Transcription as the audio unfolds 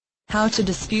How to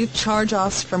dispute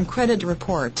charge-offs from credit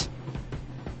report.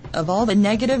 Of all the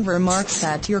negative remarks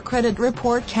that your credit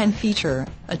report can feature,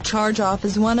 a charge-off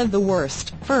is one of the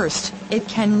worst. First, it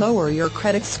can lower your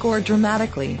credit score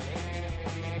dramatically.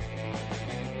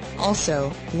 Also,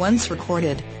 once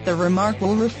recorded, the remark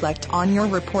will reflect on your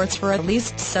reports for at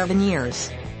least 7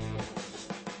 years.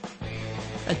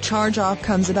 A charge-off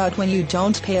comes about when you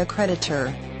don't pay a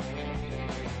creditor.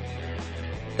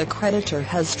 The creditor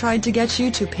has tried to get you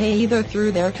to pay either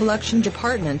through their collection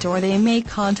department or they may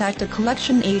contact a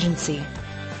collection agency.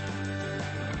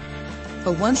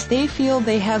 But once they feel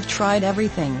they have tried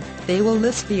everything, they will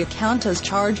list the account as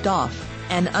charged off,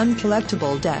 an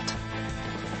uncollectible debt.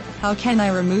 How can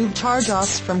I remove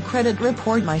charge-offs from credit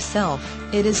report myself?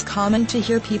 It is common to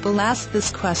hear people ask this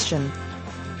question.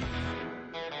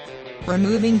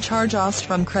 Removing charge-offs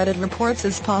from credit reports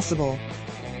is possible.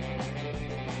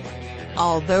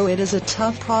 Although it is a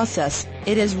tough process,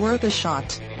 it is worth a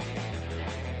shot.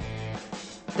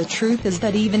 The truth is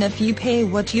that even if you pay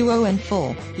what you owe in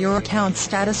full, your account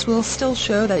status will still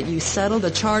show that you settled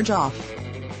a charge-off.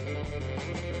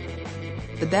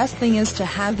 The best thing is to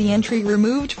have the entry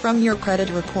removed from your credit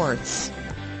reports.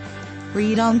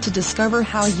 Read on to discover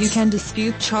how you can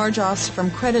dispute charge-offs from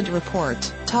credit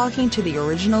report. Talking to the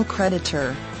original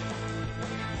creditor.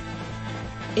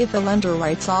 If a lender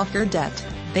writes off your debt,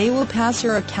 they will pass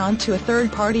your account to a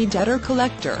third-party debtor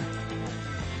collector.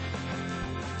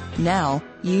 Now,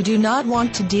 you do not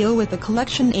want to deal with a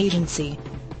collection agency.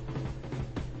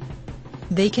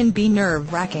 They can be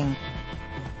nerve-wracking.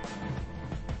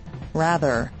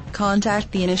 Rather,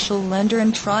 contact the initial lender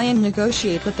and try and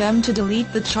negotiate with them to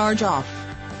delete the charge-off.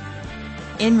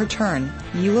 In return,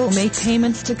 you will make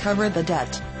payments to cover the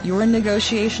debt. Your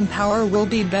negotiation power will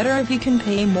be better if you can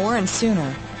pay more and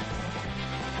sooner.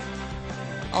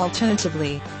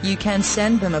 Alternatively, you can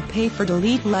send them a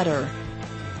pay-for-delete letter.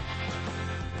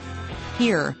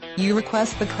 Here, you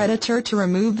request the creditor to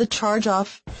remove the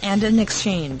charge-off, and in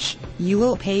exchange, you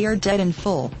will pay your debt in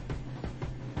full.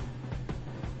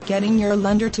 Getting your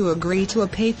lender to agree to a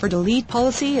pay-for-delete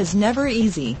policy is never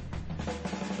easy.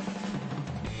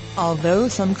 Although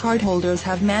some cardholders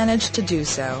have managed to do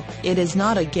so, it is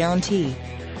not a guarantee.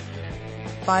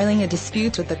 Filing a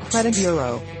dispute with the credit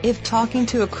bureau. If talking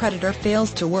to a creditor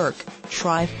fails to work,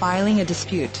 try filing a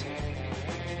dispute.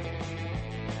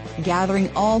 Gathering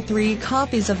all 3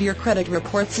 copies of your credit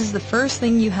reports is the first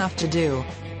thing you have to do.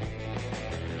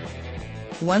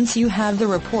 Once you have the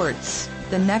reports,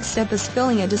 the next step is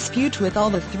filing a dispute with all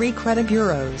the 3 credit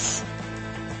bureaus.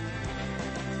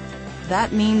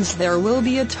 That means there will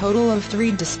be a total of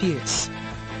 3 disputes.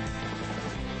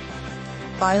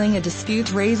 Filing a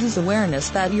dispute raises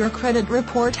awareness that your credit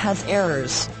report has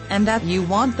errors, and that you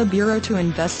want the bureau to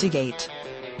investigate.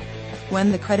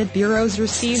 When the credit bureaus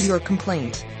receive your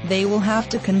complaint, they will have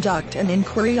to conduct an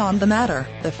inquiry on the matter.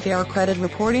 The Fair Credit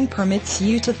Reporting permits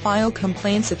you to file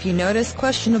complaints if you notice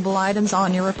questionable items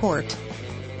on your report.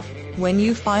 When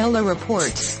you file a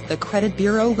report, the credit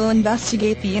bureau will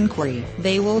investigate the inquiry.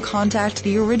 They will contact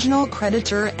the original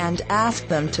creditor and ask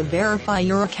them to verify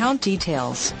your account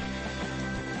details.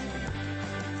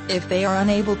 If they are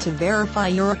unable to verify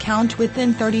your account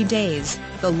within 30 days,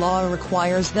 the law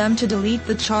requires them to delete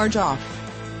the charge-off.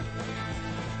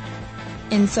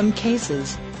 In some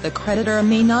cases, the creditor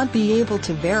may not be able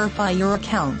to verify your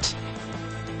account.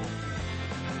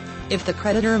 If the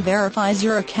creditor verifies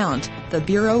your account, the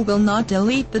bureau will not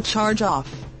delete the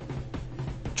charge-off.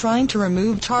 Trying to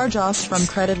remove charge-offs from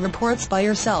credit reports by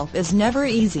yourself is never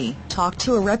easy. Talk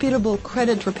to a reputable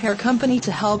credit repair company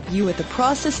to help you with the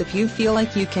process if you feel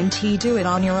like you can't do it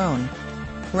on your own.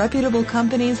 Reputable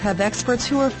companies have experts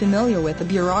who are familiar with the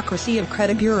bureaucracy of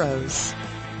credit bureaus.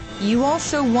 You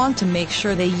also want to make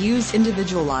sure they use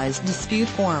individualized dispute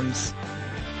forms.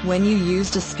 When you use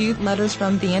dispute letters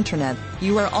from the internet,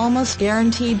 you are almost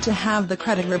guaranteed to have the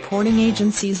credit reporting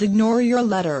agencies ignore your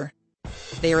letter.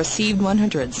 They receive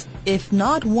hundreds, if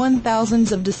not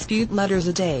 1,000s of dispute letters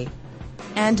a day.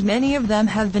 And many of them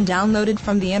have been downloaded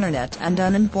from the internet and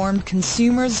uninformed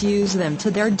consumers use them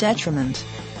to their detriment.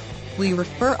 We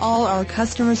refer all our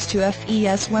customers to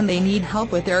FES when they need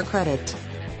help with their credit.